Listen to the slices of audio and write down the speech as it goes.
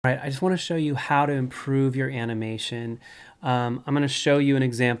All right, I just want to show you how to improve your animation. I'm going to show you an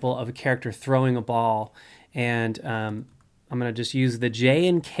example of a character throwing a ball, and I'm going to just use the J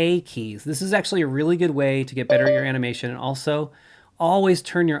and K keys. This is actually a really good way to get better at your animation, and also always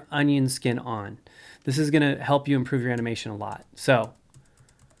turn your onion skin on. This is going to help you improve your animation a lot. So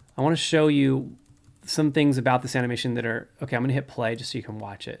I want to show you some things about this animation that are, okay, I'm going to hit play just so you can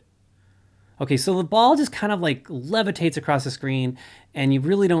watch it. Okay, so the ball just kind of like levitates across the screen and you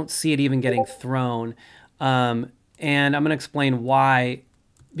really don't see it even getting thrown. And I'm gonna explain why,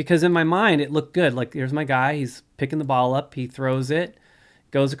 because in my mind it looked good. Like here's my guy, he's picking the ball up, he throws it,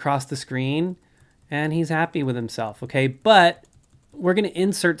 goes across the screen, and he's happy with himself, okay? But we're going to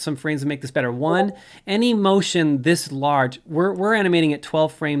insert some frames to make this better. One, any motion this large, we're animating at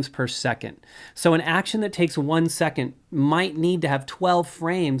 12 frames per second. So an action that takes 1 second might need to have 12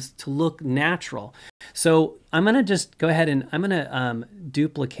 frames to look natural. So I'm going to just go ahead and I'm going to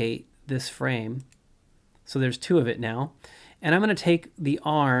duplicate this frame. So there's 2 of it now. And I'm going to take the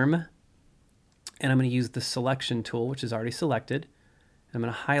arm and I'm going to use the selection tool, which is already selected. I'm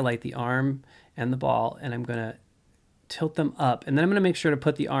going to highlight the arm and the ball, and I'm going to tilt them up, and then I'm going to make sure to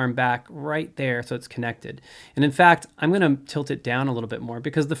put the arm back right there so it's connected. And in fact, I'm going to tilt it down a little bit more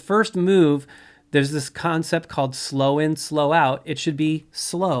because the first move, there's this concept called slow in, slow out. It should be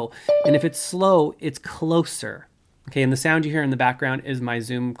slow, and if it's slow, it's closer. Okay, and the sound you hear in the background is my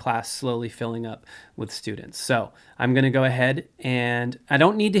Zoom class slowly filling up with students. So I'm going to go ahead, and I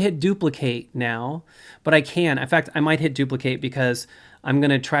don't need to hit duplicate now, but I can. In fact, I might hit duplicate because I'm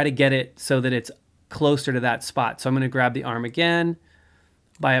going to try to get it so that it's closer to that spot. So I'm going to grab the arm again.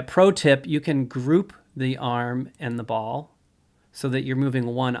 By a pro tip, you can group the arm and the ball so that you're moving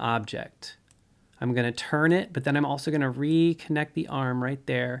one object. I'm going to turn it, but then I'm also going to reconnect the arm right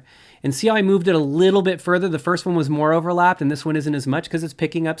there. And see how I moved it a little bit further? The first one was more overlapped and this one isn't as much because it's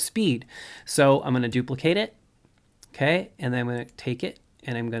picking up speed. So I'm going to duplicate it. Okay, and then I'm going to take it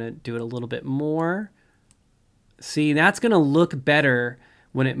and I'm going to do it a little bit more. See, that's going to look better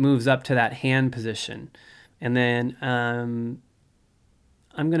when it moves up to that hand position. And then I'm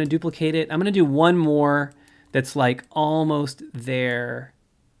going to duplicate it. I'm going to do one more that's like almost there.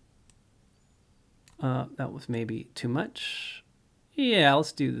 That was maybe too much. Yeah,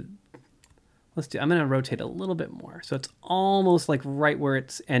 I'm going to rotate a little bit more. So it's almost like right where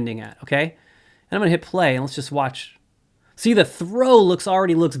it's ending at, okay? And I'm going to hit play and let's just watch. See, the throw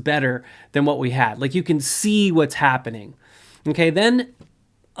already looks better than what we had. Like you can see what's happening. Okay, then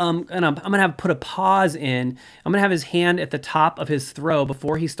and I'm going to put a pause in. I'm going to have his hand at the top of his throw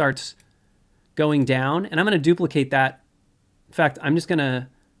before he starts going down. And I'm going to duplicate that. In fact, I'm just going to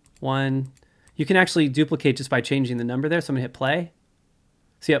you can actually duplicate just by changing the number there. So I'm going to hit play.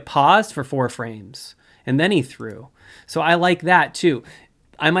 See, it paused for 4 frames and then he threw. So I like that too.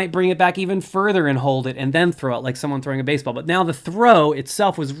 I might bring it back even further and hold it and then throw it like someone throwing a baseball. But now the throw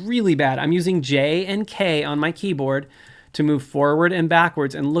itself was really bad. I'm using J and K on my keyboard to move forward and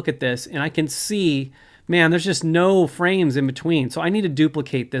backwards, and look at this, and I can see, man, there's just no frames in between. So I need to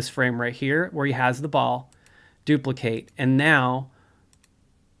duplicate this frame right here where he has the ball, duplicate, and now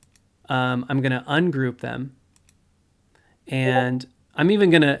I'm gonna ungroup them, and I'm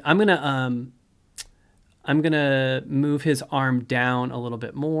gonna move his arm down a little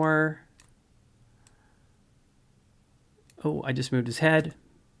bit more. Oh, I just moved his head.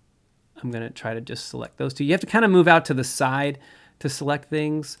 I'm going to try to just select those 2. You have to kind of move out to the side to select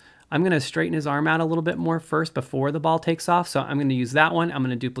things. I'm going to straighten his arm out a little bit more first before the ball takes off. So I'm going to use that one. I'm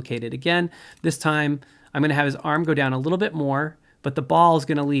going to duplicate it again. This time I'm going to have his arm go down a little bit more, but the ball is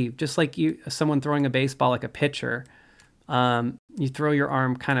going to leave. Just like someone throwing a baseball like a pitcher, you throw your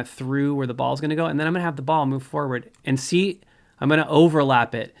arm kind of through where the ball is going to go, and then I'm going to have the ball move forward. And see, I'm going to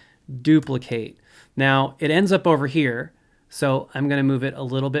overlap it, duplicate. Now it ends up over here. So I'm going to move it a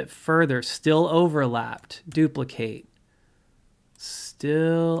little bit further, still overlapped, duplicate,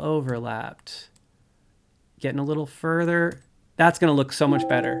 still overlapped, getting a little further. That's going to look so much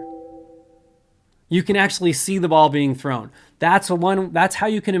better. You can actually see the ball being thrown. That's how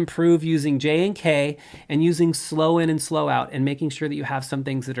you can improve using J and K and using slow in and slow out and making sure that you have some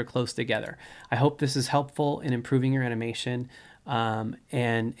things that are close together. I hope this is helpful in improving your animation. And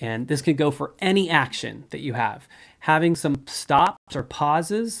this could go for any action that you have. Having some stops or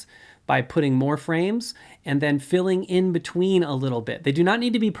pauses by putting more frames and then filling in between a little bit. They do not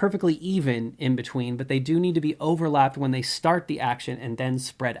need to be perfectly even in between, but they do need to be overlapped when they start the action and then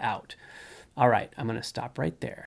spread out. All right, I'm going to stop right there.